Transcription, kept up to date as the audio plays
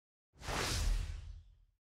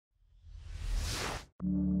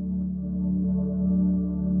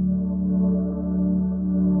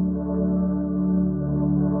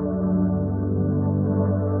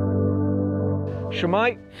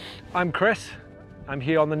Shemai, I'm Chris. I'm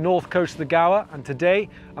here on the north coast of the Gower, and today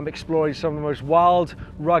I'm exploring some of the most wild,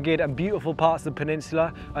 rugged and beautiful parts of the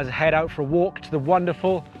peninsula as I head out for a walk to the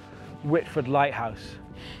wonderful Whiteford Lighthouse.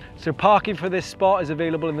 So parking for this spot is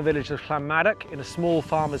available in the village of Llanmaddock in a small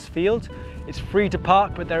farmer's field. It's free to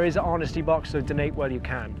park, but there is an honesty box, so donate while you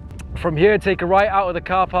can. From here, take a right out of the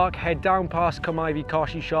car park, head down past Ivy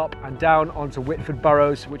Coffee Shop and down onto Whiteford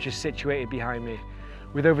Burrows, which is situated behind me.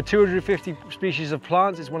 With over 250 species of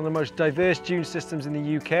plants, it's one of the most diverse dune systems in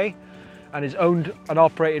the UK and is owned and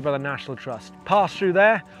operated by the National Trust. Pass through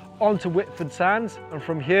there, onto Whiteford Sands, and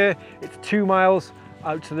from here, it's 2 miles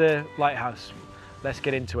out to the lighthouse. Let's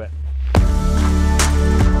get into it.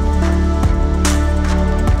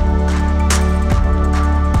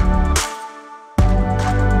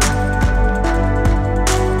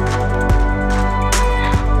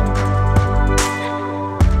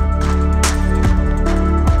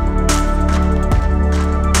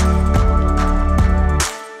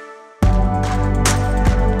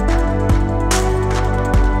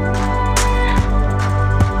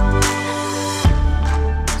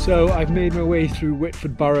 So I've made my way through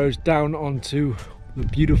Whiteford Burrows down onto the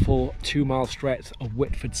beautiful 2-mile stretch of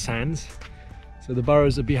Whiteford Sands. So the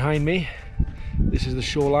burrows are behind me. This is the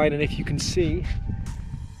shoreline, and if you can see,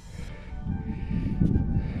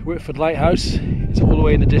 Whiteford Lighthouse is all the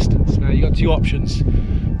way in the distance. Now you've got two options.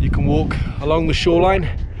 You can walk along the shoreline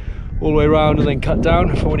all the way around and then cut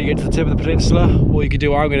down for when you get to the tip of the peninsula, or you can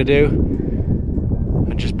do what I'm going to do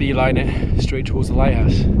and just beeline it straight towards the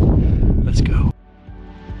lighthouse. Let's go.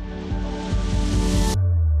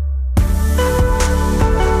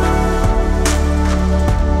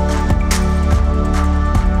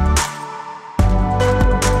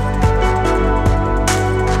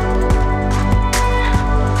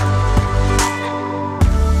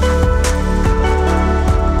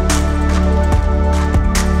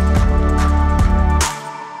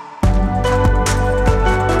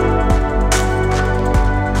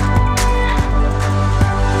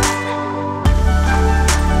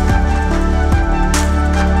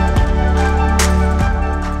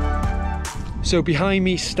 So behind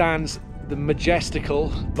me stands the majestical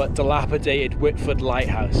but dilapidated Whiteford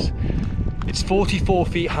Lighthouse. It's 44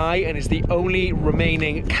 feet high and is the only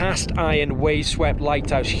remaining cast iron wave-swept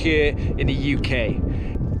lighthouse here in the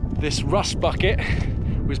UK. This rust bucket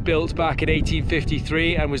was built back in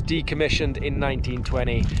 1853 and was decommissioned in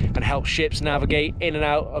 1920 and helped ships navigate in and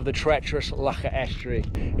out of the treacherous Lough estuary.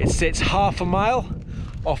 It sits half a mile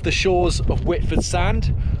off the shores of Whiteford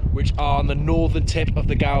Sand, which are on the northern tip of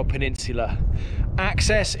the Gower Peninsula.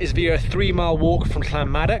 Access is via a 3-mile walk from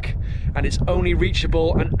Llanmaddock, and it's only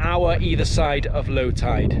reachable an hour either side of low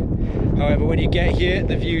tide. However, when you get here,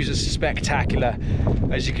 the views are spectacular,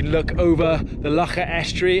 as you can look over the Lough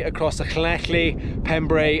estuary across the Llanelli,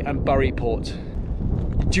 Pembrey and Buryport.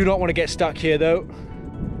 You do not want to get stuck here though.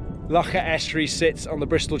 Lough estuary sits on the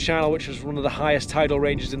Bristol Channel, which is one of the highest tidal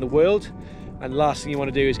ranges in the world, and last thing you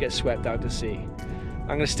want to do is get swept out to sea.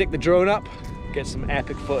 I'm going to stick the drone up, get some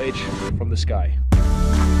epic footage from the sky.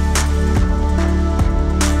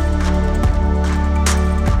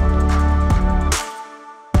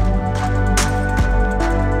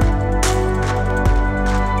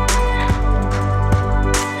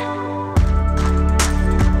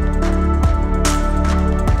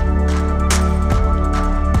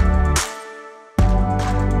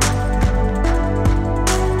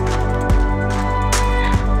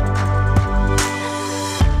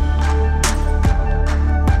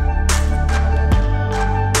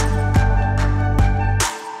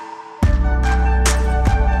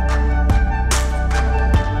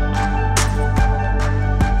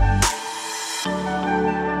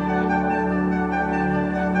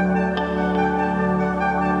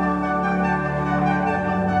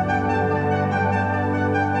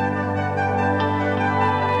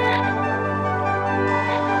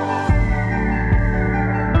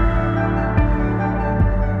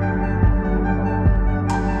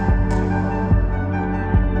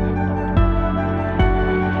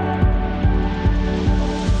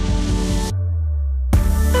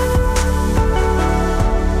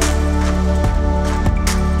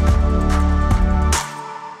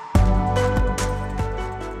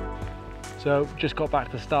 So just got back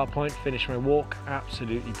to the start point, finished my walk,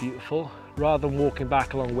 absolutely beautiful. Rather than walking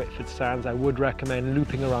back along Whiteford Sands, I would recommend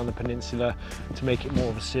looping around the peninsula to make it more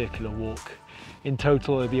of a circular walk. In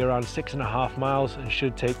total, it'll be around 6.5 miles and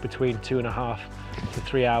should take between 2.5 to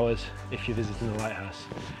 3 hours if you're visiting the lighthouse.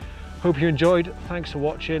 Hope you enjoyed, thanks for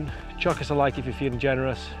watching. Chuck us a like if you're feeling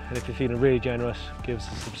generous, and if you're feeling really generous, give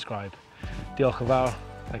us a subscribe. Diolch yn fawr,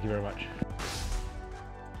 thank you very much.